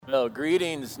Well,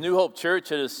 greetings, New Hope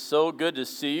Church. It is so good to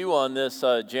see you on this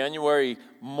January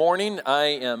morning. I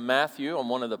am Matthew. I'm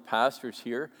one of the pastors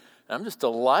here. And I'm just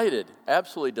delighted,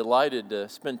 absolutely delighted to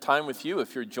spend time with you.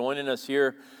 If you're joining us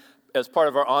here as part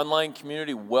of our online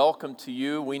community, welcome to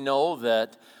you. We know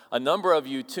that a number of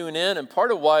you tune in, and part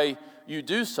of why you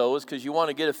do so is because you want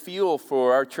to get a feel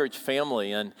for our church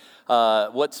family. And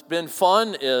what's been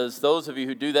fun is those of you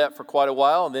who do that for quite a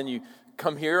while, and then you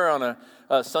come here on a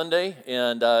Sunday,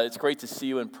 and it's great to see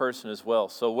you in person as well.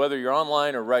 So whether you're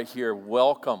online or right here,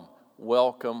 welcome,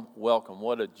 welcome, welcome.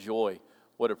 What a joy,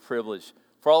 what a privilege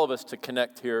for all of us to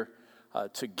connect here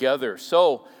together.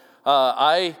 So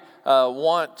I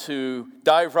want to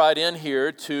dive right in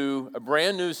here to a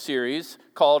brand new series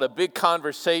called A Big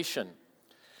Conversation.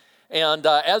 And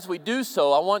as we do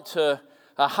so, I want to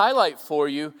highlight for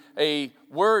you a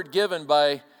word given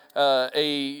by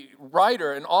a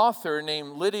writer, an author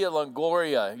named Lydia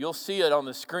Longoria. You'll see it on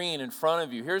the screen in front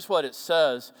of you. Here's what it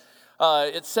says.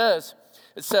 It says,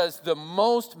 the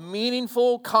most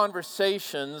meaningful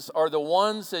conversations are the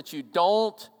ones that you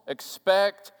don't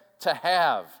expect to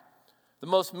have. The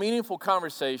most meaningful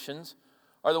conversations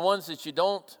are the ones that you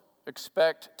don't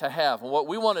expect to have. And what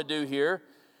we want to do here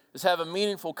is have a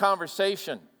meaningful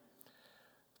conversation.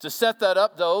 To set that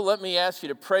up, though, let me ask you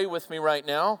to pray with me right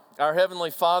now. Our Heavenly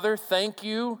Father, thank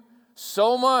you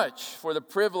so much for the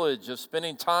privilege of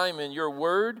spending time in your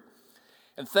word.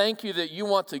 And thank you that you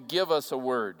want to give us a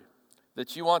word,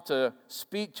 that you want to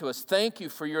speak to us. Thank you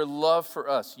for your love for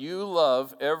us. You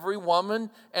love every woman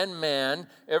and man,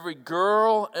 every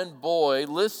girl and boy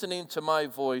listening to my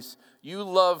voice. You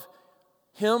love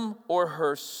him or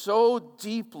her so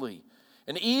deeply.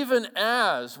 And even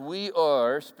as we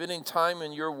are spending time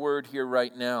in your word here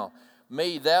right now,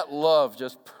 may that love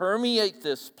just permeate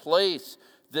this place,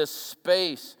 this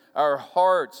space, our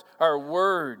hearts, our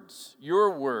words,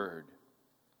 your word.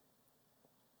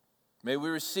 May we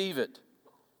receive it.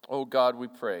 Oh God, we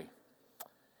pray.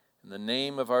 In the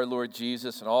name of our Lord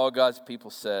Jesus, and all God's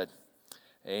people said,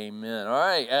 amen. All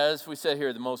right, as we said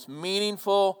here, the most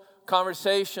meaningful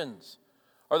conversations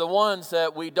are the ones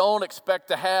that we don't expect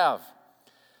to have.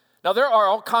 Now, there are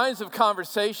all kinds of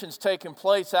conversations taking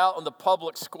place out in the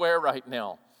public square right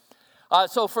now.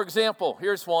 So, for example,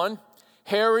 here's one.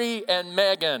 Harry and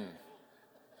Meghan.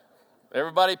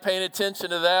 Everybody paying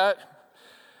attention to that?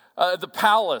 The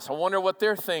palace. I wonder what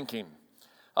they're thinking.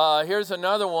 Here's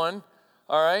another one.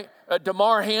 All right.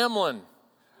 Damar Hamlin.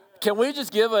 Can we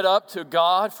just give it up to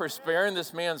God for sparing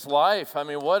this man's life? I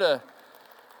mean, what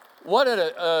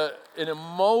an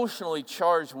emotionally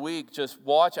charged week just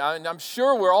watching. I'm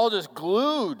sure we're all just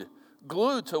glued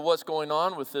to what's going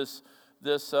on with this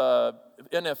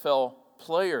NFL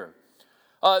player.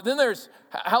 Then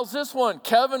how's this one?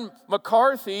 Kevin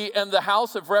McCarthy and the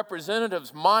House of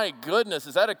Representatives. My goodness,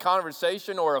 is that a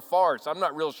conversation or a farce? I'm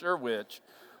not real sure which.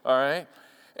 All right.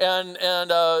 And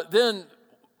then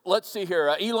let's see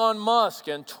here. Elon Musk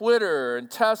and Twitter and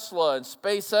Tesla and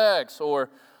SpaceX or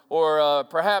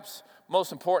perhaps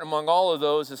most important among all of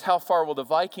those is how far will the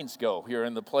Vikings go here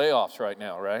in the playoffs right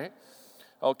now, right?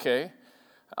 Okay.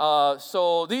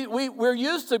 So we're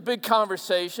used to big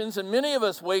conversations, and many of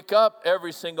us wake up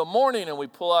every single morning and we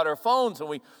pull out our phones and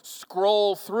we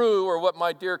scroll through, or what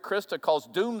my dear Krista calls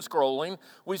doom scrolling.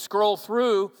 We scroll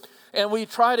through and we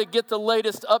try to get the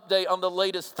latest update on the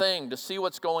latest thing to see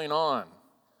what's going on.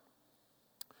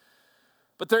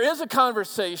 But there is a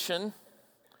conversation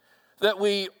that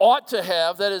we ought to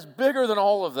have that is bigger than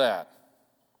all of that.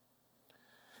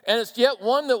 And it's yet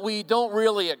one that we don't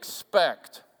really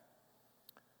expect.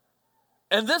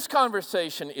 And this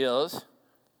conversation is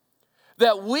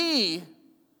that we,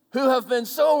 who have been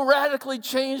so radically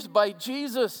changed by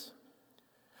Jesus,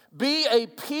 be a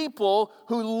people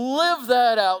who live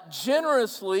that out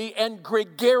generously and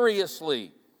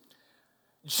gregariously.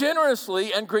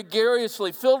 Generously and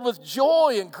gregariously, filled with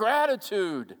joy and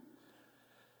gratitude.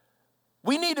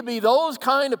 We need to be those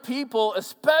kind of people,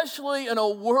 especially in a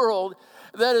world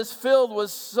that is filled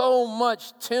with so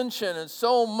much tension and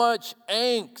so much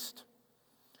angst.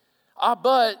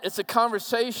 But it's a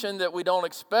conversation that we don't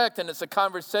expect, and it's a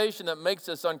conversation that makes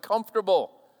us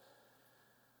uncomfortable.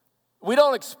 We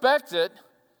don't expect it,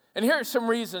 and here are some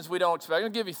reasons we don't expect. I'm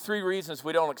going to give you 3 reasons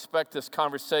we don't expect this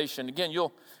conversation. Again,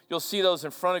 you'll see those in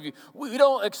front of you. We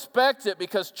don't expect it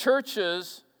because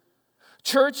churches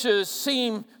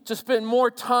seem to spend more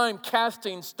time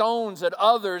casting stones at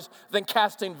others than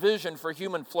casting vision for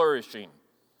human flourishing.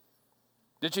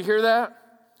 Did you hear that?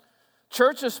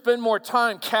 Churches spend more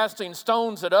time casting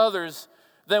stones at others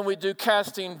than we do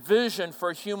casting vision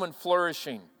for human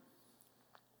flourishing.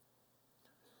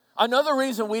 Another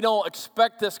reason we don't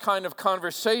expect this kind of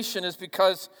conversation is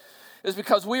because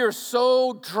we are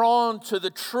so drawn to the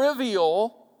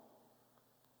trivial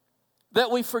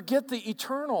that we forget the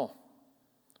eternal.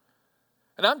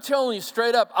 And I'm telling you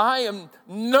straight up, I am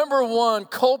number one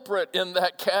culprit in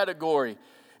that category.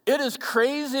 It is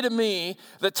crazy to me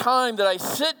the time that I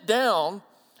sit down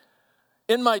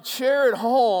in my chair at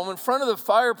home in front of the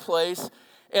fireplace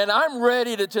and I'm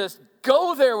ready to just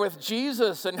go there with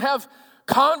Jesus and have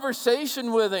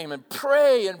conversation with him and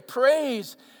pray and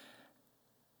praise.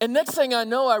 And next thing I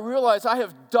know, I realize I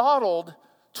have dawdled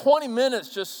 20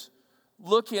 minutes just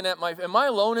looking at am I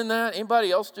alone in that?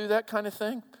 Anybody else do that kind of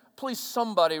thing? Please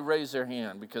somebody raise their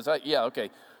hand because okay,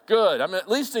 good. I'm at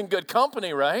least in good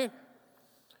company, right?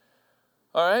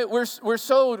 All right, we're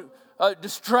so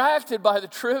distracted by the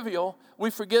trivial, we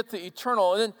forget the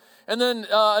eternal. And then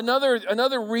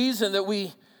another reason that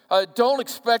we don't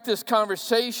expect this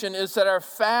conversation is that our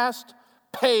fast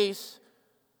pace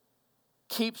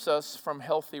keeps us from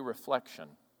healthy reflection.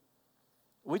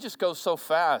 We just go so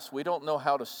fast, we don't know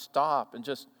how to stop and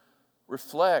just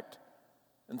reflect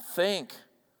and think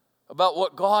about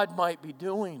what God might be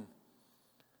doing.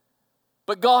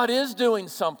 But God is doing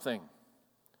something.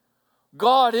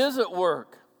 God is at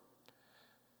work.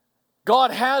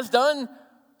 God has done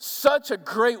such a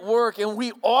great work, and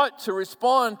we ought to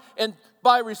respond. And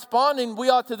by responding, we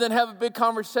ought to then have a big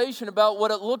conversation about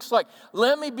what it looks like.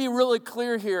 Let me be really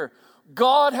clear here.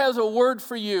 God has a word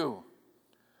for you.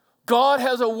 God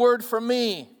has a word for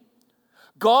me.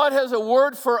 God has a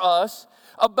word for us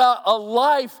about a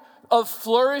life of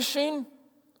flourishing,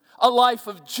 a life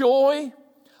of joy,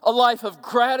 a life of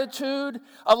gratitude,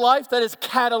 a life that is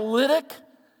catalytic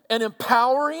and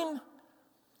empowering.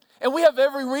 And we have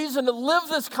every reason to live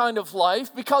this kind of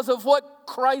life because of what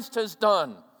Christ has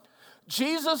done.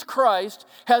 Jesus Christ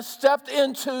has stepped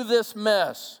into this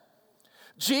mess.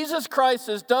 Jesus Christ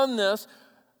has done this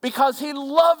because he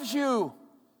loves you.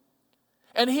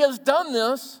 And he has done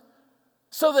this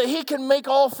so that he can make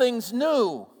all things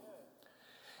new.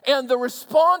 And the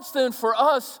response then for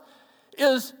us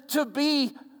is to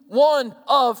be one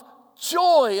of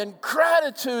joy and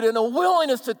gratitude and a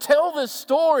willingness to tell this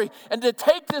story and to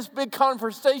take this big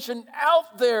conversation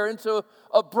out there into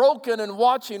a broken and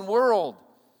watching world.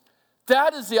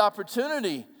 That is the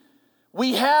opportunity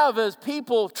we have as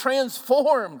people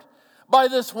transformed by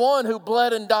this one who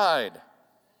bled and died.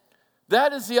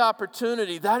 That is the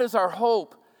opportunity, that is our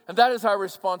hope, and that is our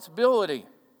responsibility.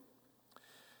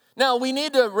 Now, we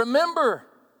need to remember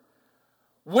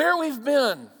where we've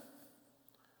been.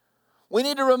 We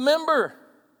need to remember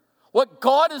what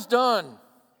God has done.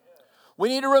 We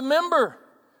need to remember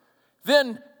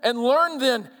then and learn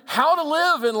then how to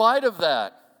live in light of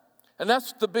that. And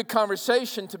that's the big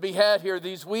conversation to be had here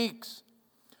these weeks.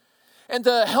 And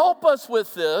to help us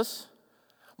with this,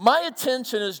 my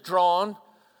attention is drawn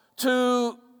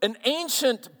to an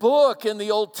ancient book in the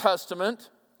Old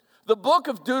Testament, the book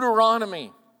of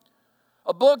Deuteronomy,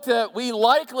 a book that we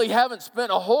likely haven't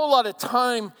spent a whole lot of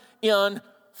time in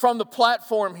from the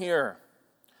platform here.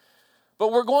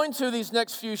 But we're going to these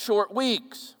next few short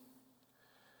weeks.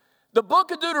 The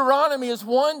book of Deuteronomy is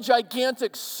one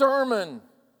gigantic sermon,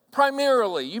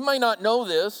 primarily. You may not know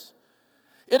this.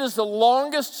 It is the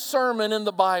longest sermon in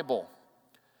the Bible.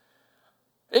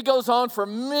 It goes on for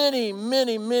many,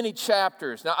 many, many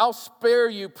chapters. Now, I'll spare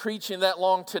you preaching that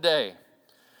long today.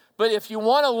 But if you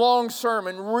want a long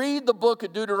sermon, read the book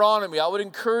of Deuteronomy. I would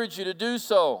encourage you to do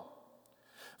so.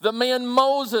 The man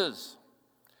Moses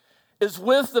is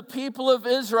with the people of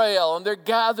Israel, and they're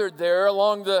gathered there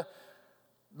along the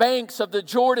banks of the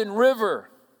Jordan River.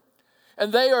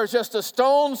 And they are just a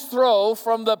stone's throw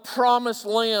from the promised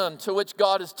land to which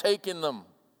God has taken them.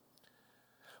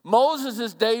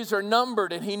 Moses' days are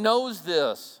numbered, and he knows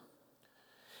this.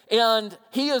 And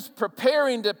he is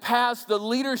preparing to pass the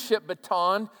leadership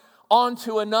baton on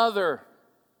to another.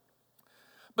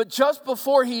 But just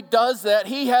before he does that,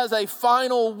 he has a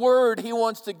final word he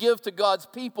wants to give to God's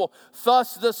people.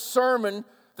 Thus, this sermon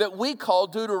that we call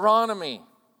Deuteronomy.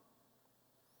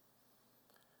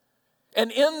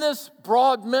 And in this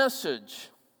broad message,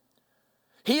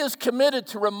 he is committed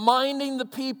to reminding the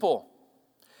people,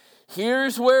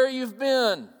 here's where you've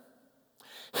been.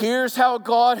 Here's how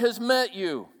God has met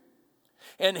you.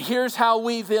 And here's how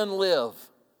we then live.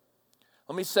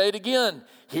 Let me say it again.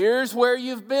 Here's where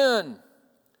you've been.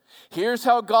 Here's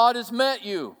how God has met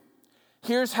you.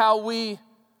 Here's how we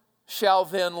shall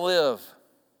then live.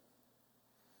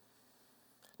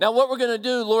 Now, what we're going to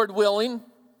do, Lord willing,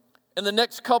 in the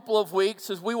next couple of weeks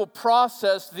is we will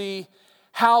process the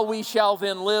how we shall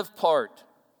then live part.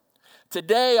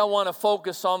 Today I want to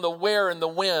focus on the where and the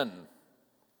when.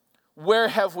 Where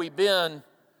have we been?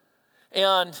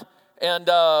 And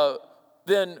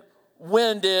then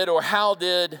when did or how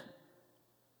did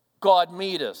God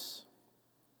meet us?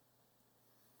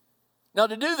 Now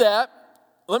to do that,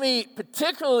 let me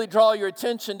particularly draw your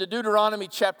attention to Deuteronomy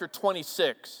chapter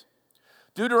 26.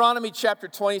 Deuteronomy chapter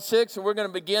 26, and we're going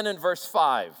to begin in verse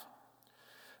 5.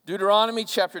 Deuteronomy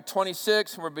chapter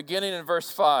 26, and we're beginning in verse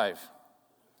 5.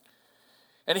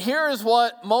 And here is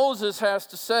what Moses has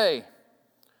to say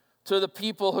to the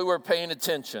people who are paying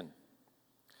attention.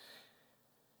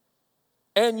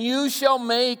 And you shall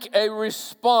make a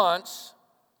response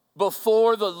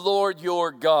before the Lord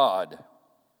your God.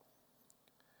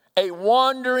 A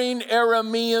wandering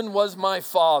Aramean was my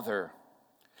father,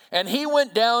 and he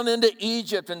went down into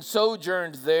Egypt and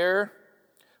sojourned there,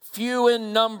 few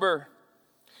in number.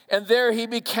 And there he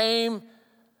became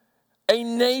a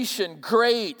nation,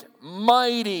 great,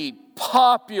 mighty,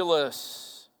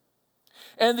 populous.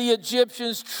 And the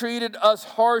Egyptians treated us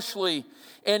harshly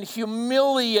and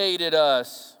humiliated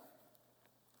us.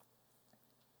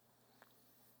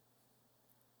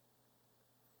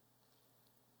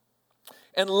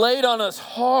 And laid on us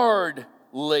hard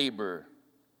labor.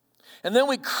 And then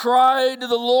we cried to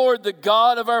the Lord, the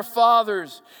God of our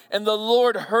fathers, and the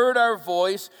Lord heard our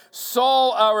voice,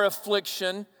 saw our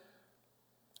affliction,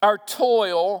 our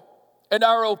toil, and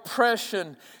our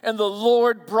oppression. And the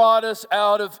Lord brought us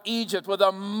out of Egypt with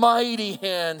a mighty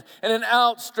hand and an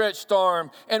outstretched arm,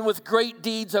 and with great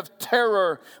deeds of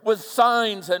terror, with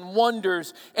signs and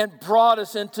wonders, and brought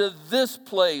us into this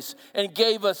place and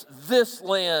gave us this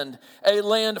land, a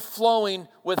land flowing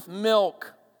with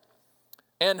milk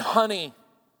and honey.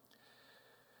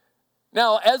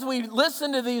 Now, as we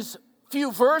listen to these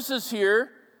few verses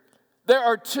here, there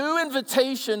are two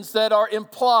invitations that are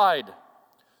implied.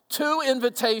 Two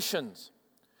invitations.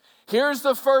 Here's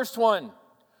the first one.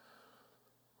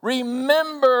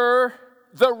 Remember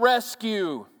the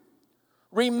rescue.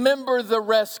 Remember the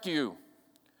rescue.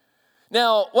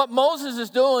 Now, what Moses is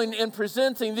doing in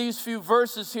presenting these few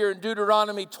verses here in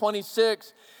Deuteronomy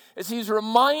 26 is he's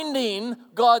reminding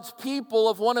God's people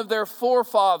of one of their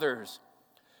forefathers,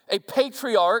 a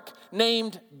patriarch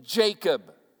named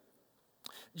Jacob.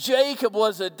 Jacob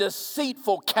was a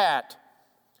deceitful cat.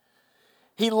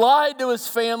 He lied to his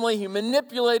family. He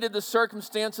manipulated the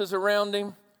circumstances around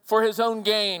him for his own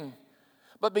gain.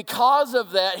 But because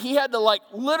of that, he had to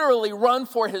literally run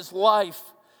for his life.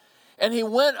 And he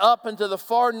went up into the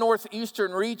far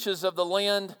northeastern reaches of the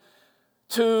land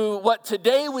to what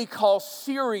today we call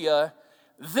Syria.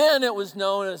 Then it was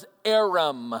known as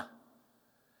Aram.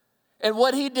 And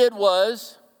what he did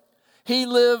was he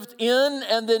lived in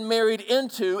and then married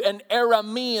into an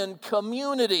Aramean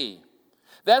community.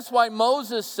 That's why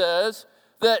Moses says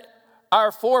that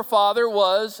our forefather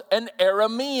was an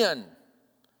Aramean.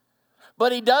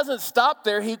 But he doesn't stop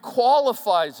there, he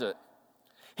qualifies it.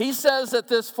 He says that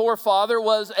this forefather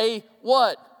was a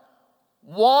what?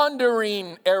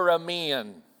 Wandering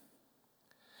Aramean.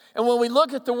 And when we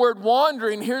look at the word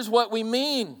wandering, here's what we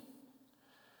mean.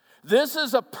 This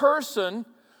is a person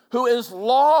who is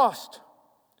lost.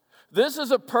 This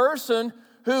is a person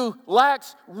who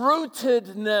lacks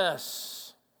rootedness.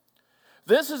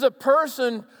 This is a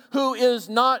person who is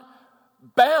not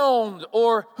bound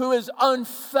or who is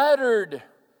unfettered.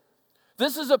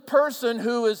 This is a person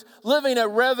who is living a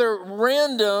rather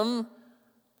random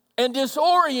and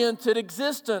disoriented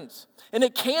existence. And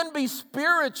it can be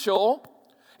spiritual,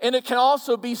 and it can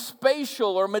also be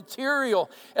spatial or material.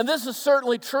 And this is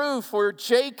certainly true for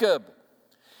Jacob.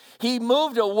 He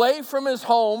moved away from his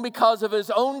home because of his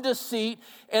own deceit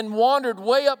and wandered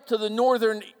way up to the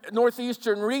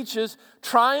northeastern reaches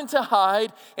trying to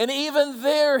hide. And even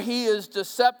there he is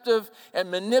deceptive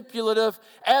and manipulative,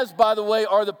 as, by the way,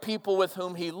 are the people with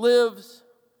whom he lives.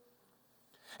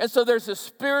 And so there's a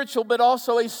spiritual but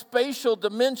also a spatial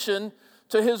dimension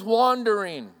to his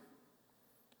wandering.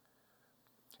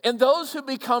 And those who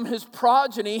become his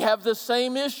progeny have the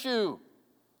same issue.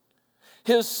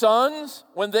 His sons,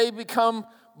 when they become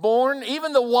born,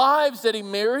 even the wives that he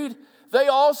married, they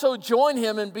also join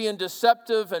him in being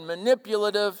deceptive and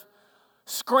manipulative,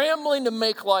 scrambling to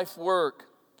make life work.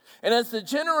 And as the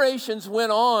generations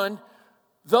went on,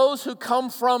 those who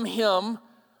come from him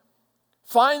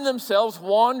find themselves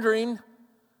wandering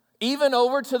even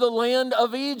over to the land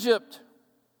of Egypt.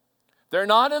 They're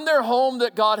not in their home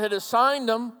that God had assigned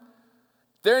them.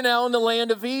 They're now in the land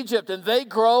of Egypt, and they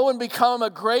grow and become a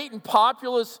great and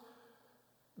populous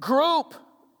group,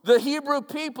 the Hebrew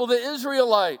people, the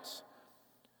Israelites.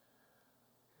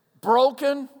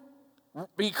 Broken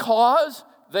because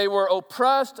They were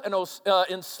oppressed and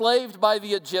enslaved by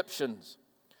the Egyptians.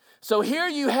 So here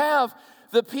you have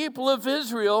the people of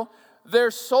Israel.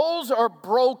 Their souls are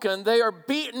broken. They are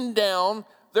beaten down.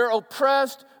 They're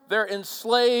oppressed. They're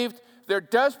enslaved. They're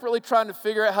desperately trying to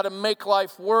figure out how to make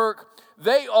life work.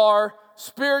 They are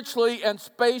spiritually and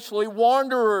spatially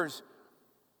wanderers.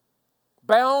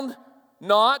 Bound,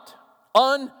 not,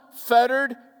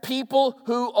 unfettered people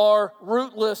who are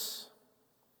rootless,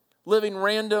 living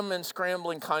random and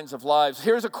scrambling kinds of lives.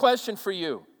 Here's a question for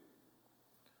you.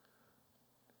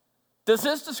 Does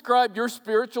this describe your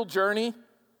spiritual journey?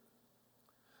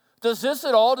 Does this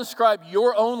at all describe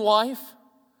your own life?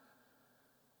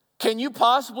 Can you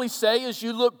possibly say, as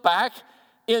you look back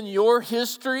in your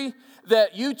history,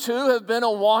 that you too have been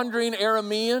a wandering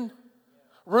Aramean,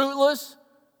 rootless,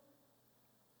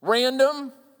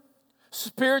 random,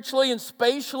 spiritually and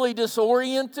spatially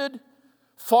disoriented,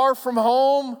 far from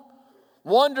home,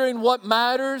 wondering what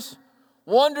matters,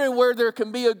 wondering where there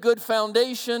can be a good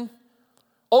foundation,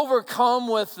 overcome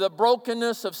with the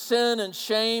brokenness of sin and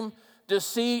shame,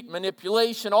 deceit,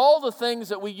 manipulation, all the things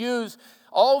that we use,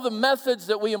 all the methods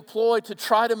that we employ to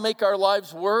try to make our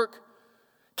lives work?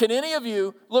 Can any of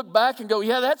you look back and go,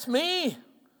 yeah, that's me.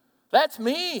 That's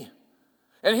me.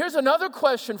 And here's another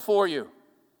question for you.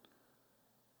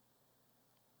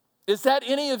 Is that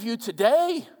any of you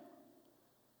today?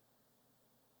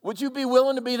 Would you be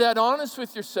willing to be that honest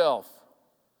with yourself?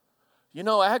 You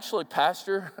know, actually,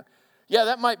 Pastor, yeah,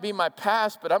 that might be my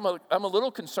past, but I'm a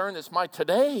little concerned it's my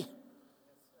today.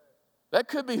 That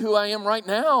could be who I am right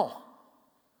now.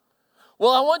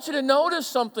 Well, I want you to notice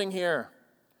something here.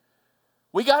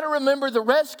 We got to remember the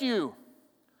rescue.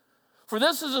 For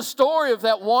this is a story of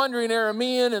that wandering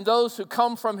Aramean and those who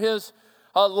come from his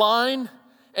line.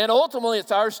 And ultimately,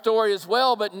 it's our story as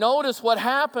well. But notice what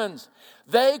happens.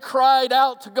 They cried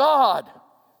out to God.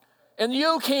 And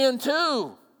you can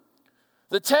too.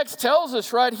 The text tells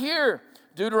us right here,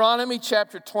 Deuteronomy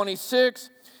chapter 26.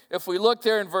 If we look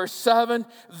there in verse 7,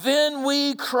 then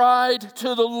we cried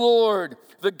to the Lord,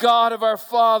 the God of our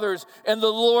fathers, and the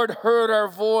Lord heard our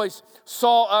voice,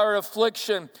 saw our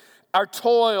affliction, our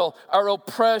toil, our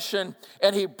oppression,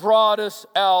 and he brought us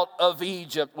out of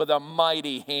Egypt with a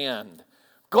mighty hand.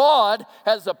 God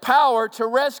has the power to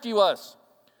rescue us.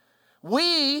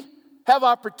 We have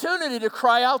opportunity to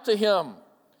cry out to him.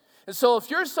 And so if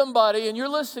you're somebody and you're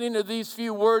listening to these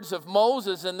few words of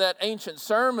Moses in that ancient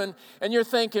sermon, and you're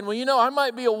thinking, well, you know, I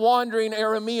might be a wandering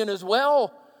Aramean as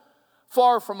well,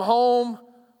 far from home,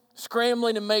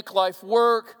 scrambling to make life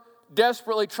work,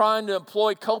 desperately trying to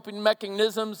employ coping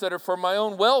mechanisms that are for my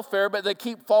own welfare, but they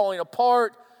keep falling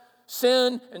apart,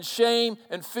 sin and shame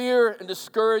and fear and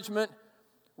discouragement,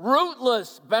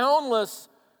 rootless, boundless,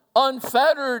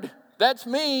 unfettered, that's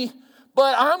me.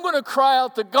 But I'm going to cry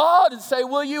out to God and say,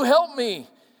 will you help me?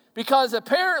 Because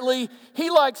apparently he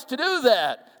likes to do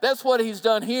that. That's what he's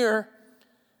done here.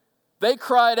 They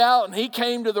cried out and he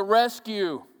came to the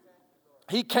rescue.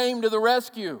 He came to the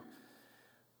rescue.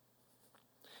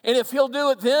 And if he'll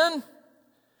do it then,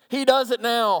 he does it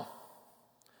now.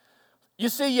 You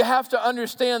see, you have to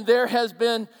understand there has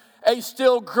been a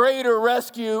still greater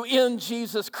rescue in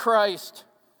Jesus Christ.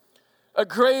 A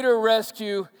greater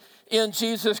rescue in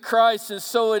Jesus Christ, and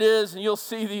so it is, and you'll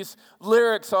see these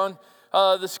lyrics on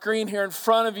the screen here in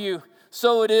front of you.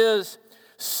 So it is,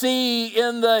 see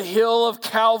in the hill of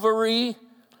Calvary,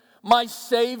 my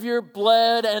Savior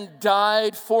bled and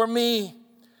died for me.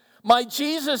 My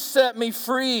Jesus set me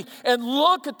free, and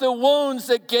look at the wounds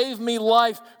that gave me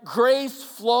life, grace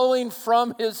flowing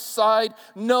from his side,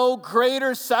 no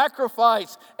greater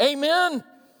sacrifice. Amen,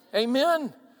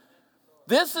 amen.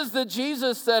 This is the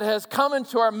Jesus that has come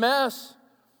into our mess.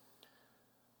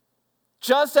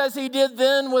 Just as he did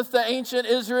then with the ancient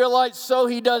Israelites, so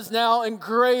he does now in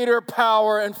greater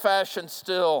power and fashion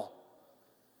still.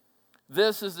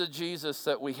 This is the Jesus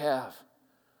that we have.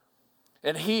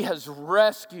 And he has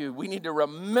rescued. We need to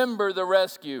remember the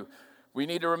rescue. We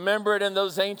need to remember it in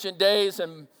those ancient days.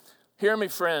 And hear me,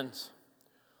 friends.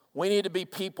 We need to be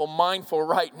people mindful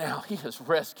right now. He has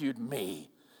rescued me.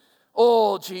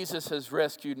 Oh, Jesus has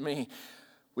rescued me.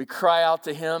 We cry out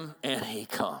to him and he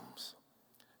comes.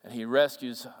 And he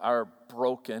rescues our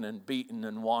broken and beaten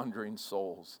and wandering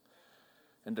souls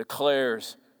and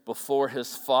declares before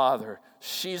his Father,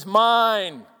 she's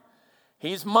mine.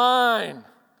 He's mine.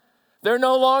 They're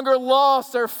no longer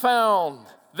lost, they're found.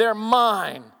 They're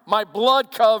mine. My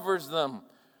blood covers them.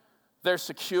 They're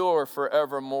secure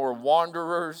forevermore.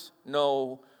 Wanderers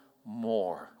no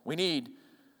more. We need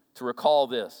to recall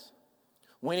this.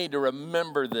 We need to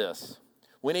remember this.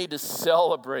 We need to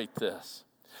celebrate this.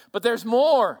 But there's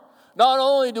more. not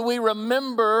only do we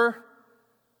remember,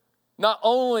 not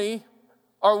only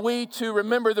are we to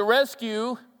remember the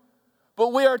rescue,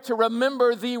 but we are to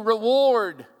remember the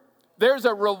reward. There's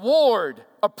a reward,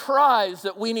 a prize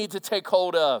that we need to take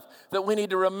hold of, that we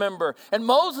need to remember. And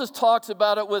Moses talks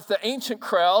about it with the ancient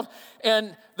crowd,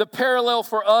 and the parallel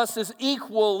for us is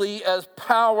equally as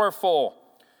powerful.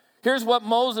 Here's what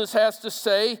Moses has to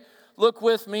say. Look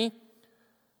with me.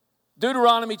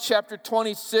 Deuteronomy chapter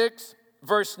 26,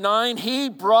 verse 9. He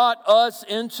brought us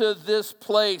into this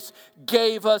place,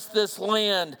 gave us this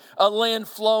land, a land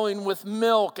flowing with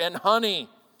milk and honey.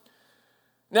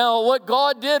 Now, what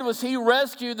God did was he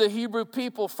rescued the Hebrew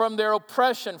people from their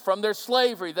oppression, from their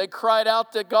slavery. They cried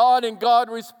out to God, and God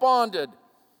responded.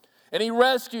 And he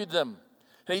rescued them.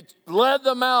 And he led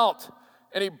them out,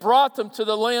 and he brought them to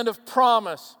the land of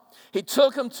promise. He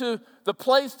took them to the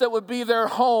place that would be their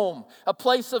home, a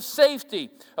place of safety,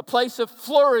 a place of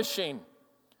flourishing,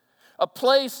 a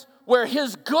place where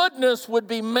his goodness would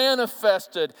be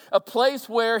manifested, a place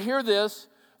where, hear this,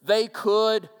 they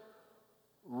could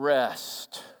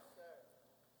rest.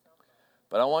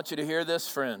 But I want you to hear this,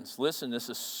 friends. Listen, this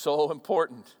is so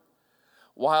important.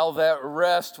 While that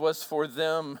rest was for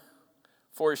them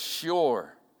for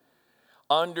sure,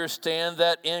 understand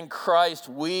that in Christ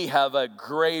we have a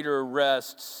greater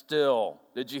rest still.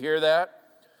 Did you hear that?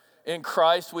 In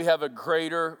Christ we have a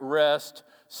greater rest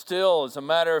still. As a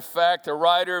matter of fact, the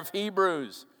writer of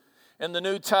Hebrews in the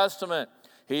New Testament,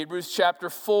 Hebrews chapter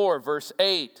 4, verse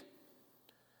 8,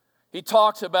 he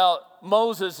talks about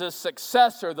Moses'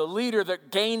 successor, the leader that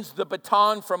gains the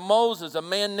baton from Moses, a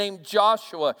man named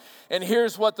Joshua. And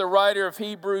here's what the writer of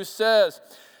Hebrews says.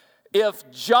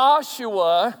 If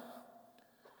Joshua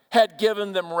had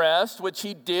given them rest, which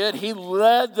he did, he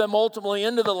led them ultimately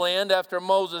into the land after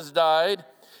Moses died.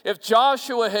 If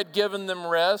Joshua had given them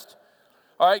rest,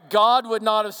 all right, God would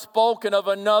not have spoken of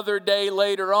another day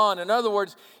later on. In other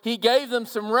words, he gave them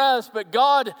some rest, but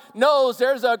God knows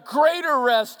there's a greater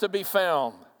rest to be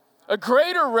found. A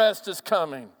greater rest is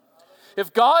coming.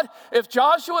 If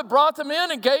Joshua brought them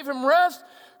in and gave him rest,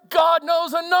 God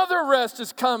knows another rest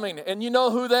is coming. And you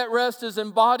know who that rest is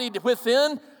embodied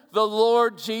within? The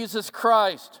Lord Jesus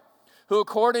Christ, who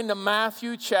according to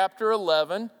Matthew chapter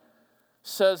 11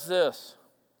 says this,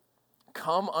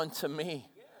 "Come unto me,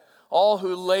 all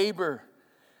who labor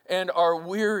and are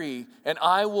weary, and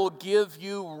I will give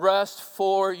you rest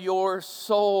for your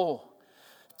soul.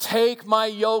 Take my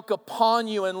yoke upon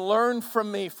you and learn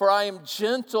from me, for I am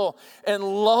gentle and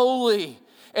lowly,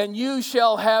 and you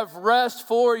shall have rest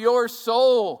for your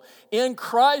soul." In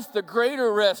Christ, the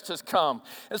greater rest has come.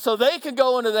 And so they can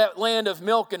go into that land of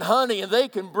milk and honey, and they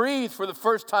can breathe for the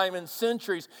first time in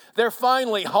centuries. They're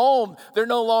finally home. They're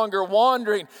no longer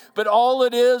wandering. But all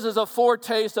it is a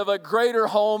foretaste of a greater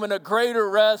home and a greater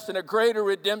rest and a greater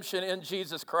redemption in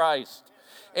Jesus Christ.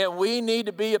 And we need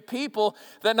to be a people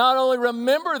that not only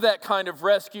remember that kind of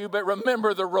rescue, but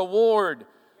remember the reward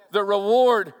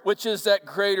which is that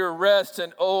greater rest.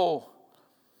 And oh,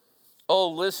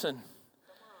 listen,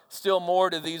 still more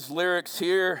to these lyrics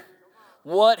here.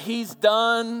 What he's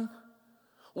done,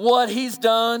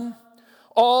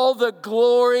 all the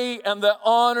glory and the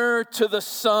honor to the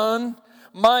Son.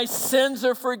 My sins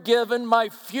are forgiven, my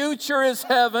future is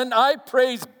heaven. I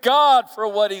praise God for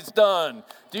what he's done.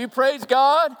 Do you praise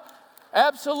God?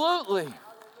 Absolutely.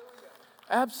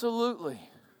 Absolutely.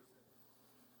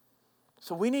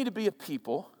 So we need to be a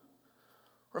people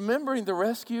remembering the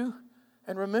rescue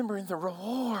and remembering the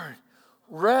reward.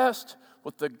 Rest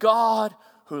with the God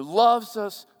who loves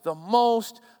us the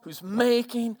most, who's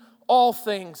making all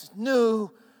things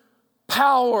new,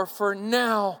 power for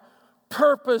now,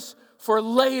 purpose for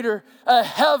later, a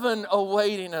heaven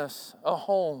awaiting us, a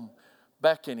home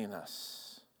beckoning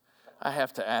us. I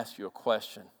have to ask you a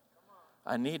question.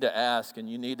 I need to ask, and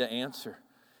you need to answer.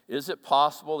 Is it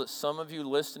possible that some of you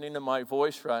listening to my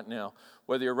voice right now,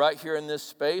 whether you're right here in this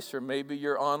space or maybe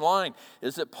you're online,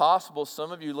 is it possible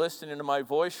some of you listening to my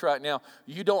voice right now,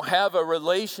 you don't have a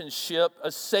relationship,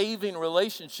 a saving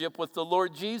relationship with the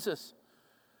Lord Jesus?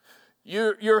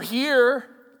 You're here,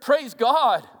 praise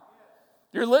God.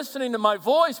 You're listening to my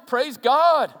voice, praise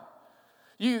God.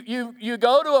 You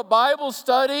go to a Bible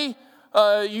study,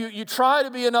 you try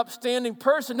to be an upstanding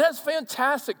person. That's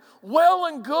fantastic, well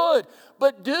and good.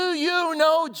 But do you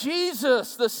know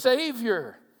Jesus, the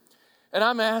Savior? And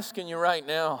I'm asking you right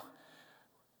now,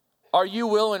 are you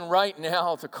willing right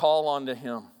now to call on to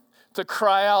him? To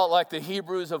cry out like the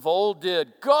Hebrews of old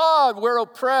did. God, we're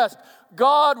oppressed.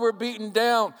 God, we're beaten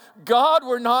down. God,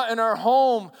 we're not in our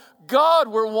home. God,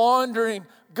 we're wandering.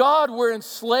 God, we're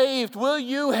enslaved. Will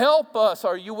you help us?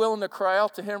 Are you willing to cry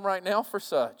out to him right now for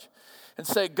such? and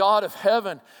say, God of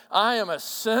heaven, I am a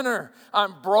sinner.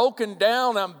 I'm broken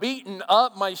down. I'm beaten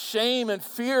up. My shame and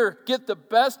fear get the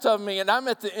best of me, and I'm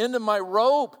at the end of my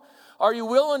rope. Are you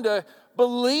willing to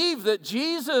believe that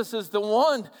Jesus is the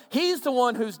one? He's the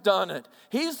one who's done it.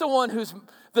 He's the one who's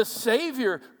the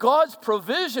Savior, God's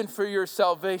provision for your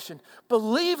salvation.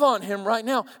 Believe on Him right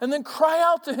now, and then cry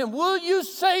out to Him, will you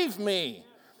save me?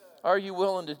 Are you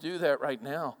willing to do that right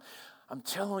now? I'm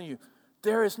telling you,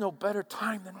 there is no better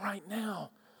time than right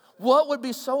now. What would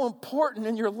be so important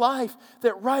in your life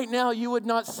that right now you would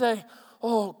not say,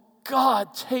 oh,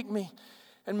 God, take me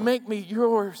and make me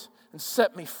yours and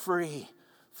set me free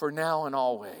for now and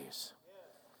always.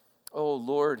 Oh,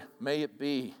 Lord, may it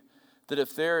be that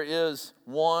if there is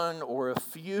one or a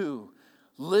few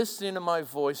listening to my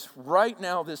voice right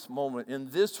now, this moment, in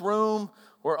this room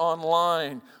or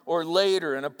online or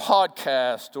later in a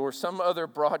podcast or some other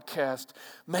broadcast,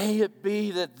 may it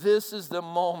be that this is the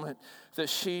moment that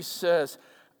she says,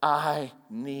 I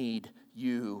need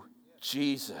you,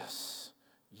 Jesus.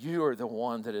 You are the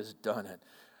one that has done it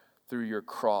through your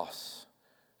cross,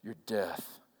 your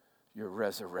death, your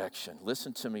resurrection.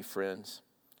 Listen to me, friends.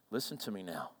 Listen to me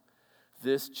now.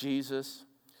 This Jesus,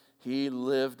 He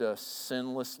lived a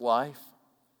sinless life.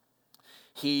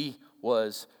 He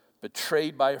was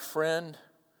betrayed by a friend,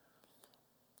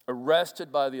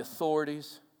 arrested by the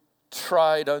authorities,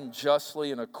 tried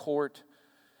unjustly in a court.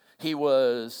 He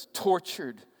was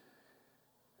tortured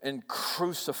and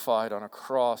crucified on a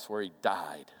cross where He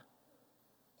died.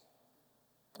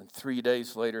 And 3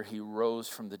 days later, He rose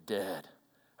from the dead,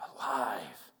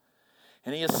 alive.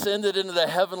 And He ascended into the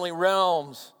heavenly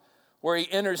realms, where He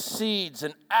intercedes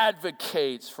and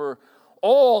advocates for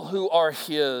all who are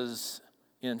His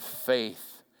in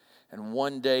faith. And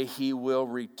one day He will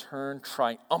return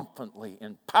triumphantly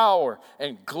in power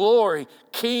and glory,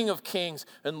 King of kings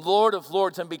and Lord of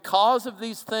lords. And because of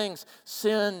these things,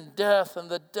 sin, death, and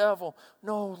the devil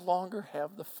no longer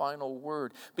have the final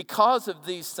word. Because of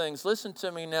these things, listen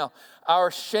to me now, our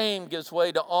shame gives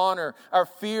way to honor, our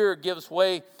fear gives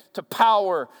way to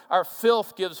power, our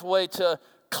filth gives way to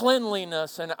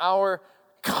cleanliness, and our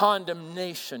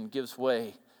condemnation gives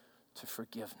way to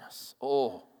forgiveness.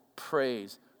 Oh,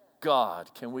 praise God.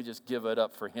 Can we just give it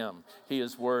up for Him? He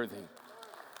is worthy.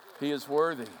 He is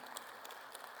worthy.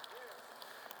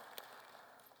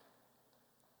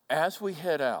 As we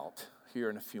head out here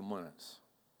in a few minutes,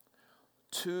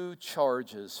 2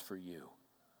 charges for you.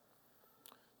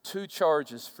 2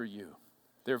 charges for you.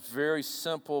 They're very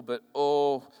simple, but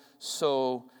oh,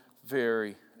 so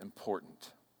very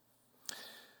important.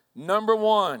 Number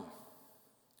 1,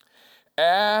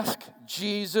 ask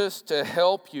Jesus to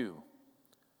help you.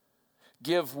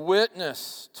 Give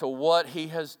witness to what He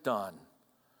has done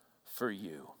for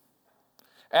you.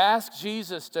 Ask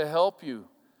Jesus to help you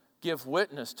give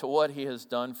witness to what He has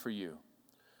done for you.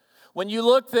 When you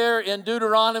look there in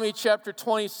Deuteronomy chapter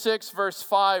 26, verse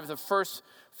 5, the first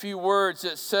few words,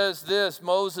 it says this.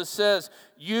 Moses says,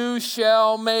 you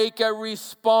shall make a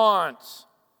response.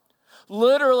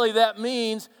 Literally, that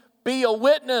means be a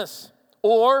witness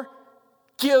or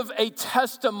give a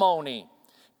testimony.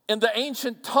 In the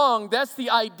ancient tongue, that's the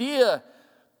idea.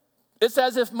 It's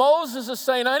as if Moses is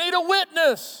saying, I need a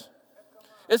witness.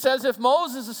 It's as if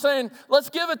Moses is saying, let's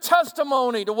give a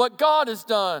testimony to what God has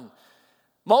done.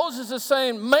 Moses is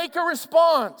saying, make a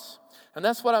response. And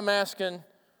that's what I'm asking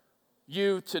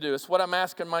you to do. It's what I'm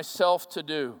asking myself to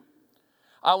do.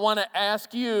 I want to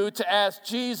ask you to ask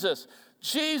Jesus,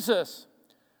 Jesus,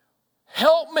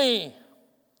 help me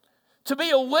to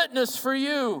be a witness for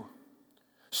you.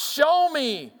 Show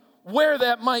me where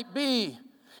that might be.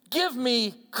 Give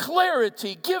me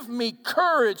clarity. Give me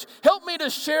courage. Help me to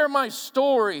share my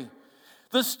story.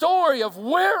 The story of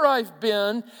where I've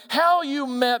been, how you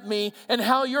met me, and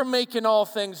how you're making all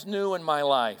things new in my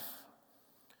life.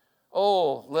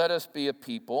 Oh, let us be a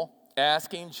people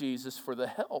asking Jesus for the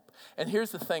help. And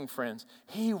here's the thing, friends.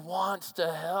 He wants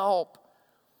to help.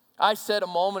 I said a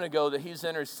moment ago that He's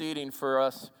interceding for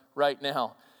us right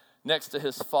now, next to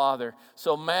His Father.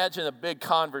 So imagine a big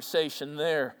conversation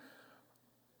there.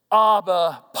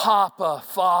 Abba, Papa,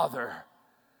 Father.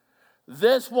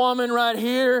 This woman right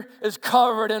here is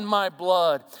covered in my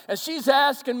blood. And she's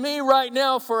asking me right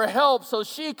now for help so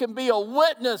she can be a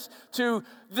witness to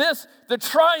this, the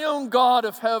triune God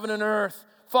of heaven and earth,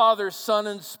 Father, Son,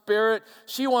 and Spirit.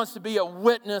 She wants to be a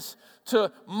witness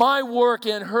to my work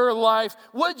in her life.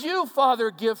 Would you,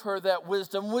 Father, give her that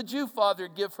wisdom? Would you, Father,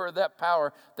 give her that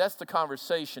power? That's the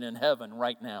conversation in heaven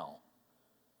right now.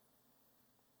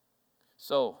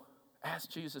 So, ask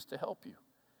Jesus to help you.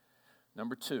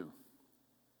 Number 2,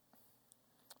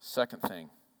 second thing,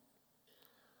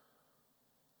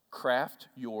 craft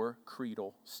your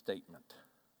creedal statement.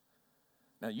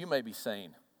 Now, you may be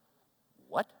saying,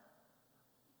 what?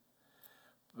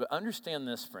 But understand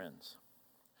this, friends.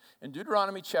 In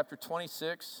Deuteronomy chapter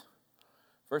 26,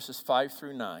 verses 5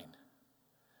 through 9,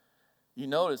 you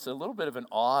notice a little bit of an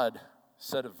odd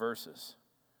set of verses.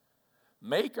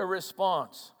 Make a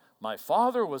response. My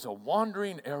father was a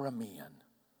wandering Aramean.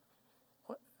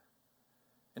 What?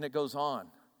 And it goes on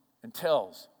and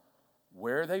tells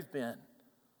where they've been,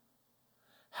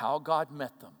 how God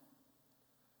met them,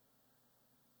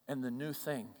 and the new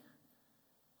thing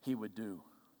he would do.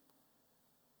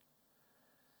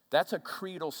 That's a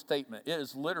creedal statement. It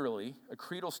is literally, a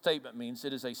creedal statement means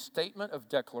it is a statement of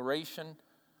declaration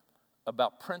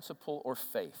about principle or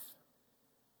faith.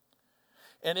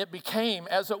 And it became,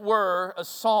 as it were, a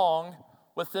song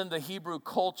within the Hebrew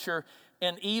culture.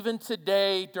 And even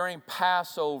today during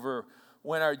Passover,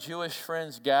 when our Jewish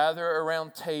friends gather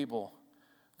around table,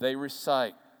 they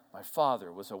recite, my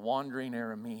father was a wandering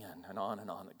Aramean, and on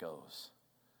it goes.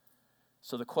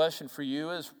 So the question for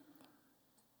you is,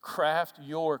 craft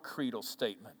your creedal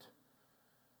statement.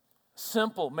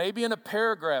 Simple, maybe in a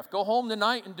paragraph. Go home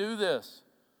tonight and do this.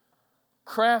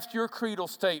 Craft your creedal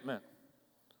statement.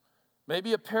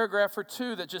 Maybe a paragraph or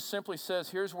two that just simply says,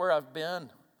 here's where I've been.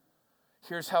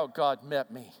 Here's how God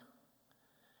met me.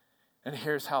 And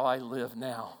here's how I live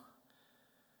now.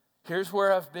 Here's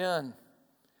where I've been.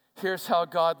 Here's how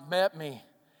God met me.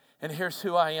 And here's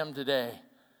who I am today.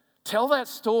 Tell that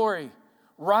story.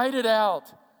 Write it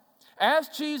out.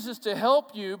 Ask Jesus to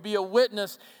help you be a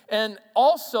witness. And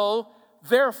also,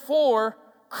 therefore,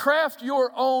 craft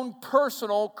your own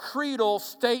personal creedal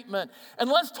statement. And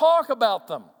let's talk about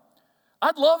them.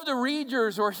 I'd love to read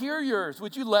yours or hear yours.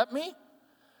 Would you let me?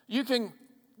 You can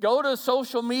go to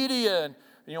social media and,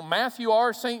 Matthew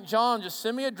R. St. John, just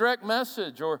send me a direct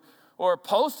message or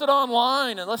post it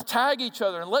online and let's tag each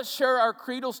other and let's share our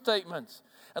creedal statements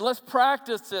and let's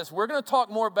practice this. We're going to talk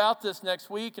more about this next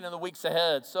week and in the weeks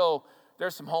ahead. So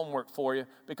there's some homework for you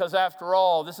because after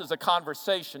all, this is a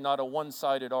conversation, not a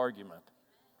one-sided argument.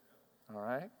 All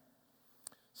right?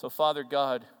 So Father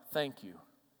God, thank you.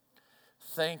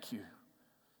 Thank you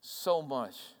so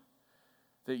much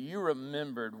that you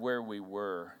remembered where we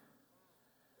were.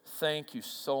 Thank you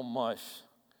so much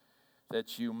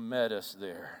that you met us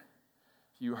there.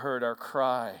 You heard our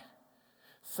cry.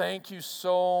 Thank you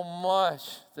so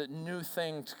much that new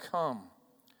things come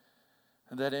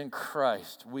and that in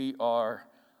Christ we are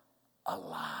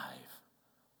alive.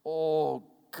 Oh,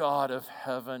 God of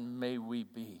heaven, may we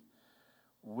be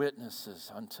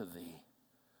witnesses unto thee,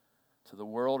 to the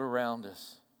world around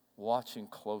us, watching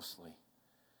closely.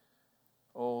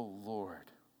 Oh,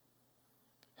 Lord,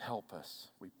 help us,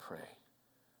 we pray,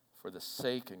 for the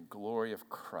sake and glory of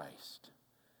Christ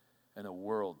and a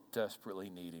world desperately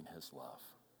needing his love.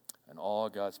 And all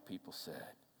God's people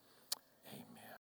said,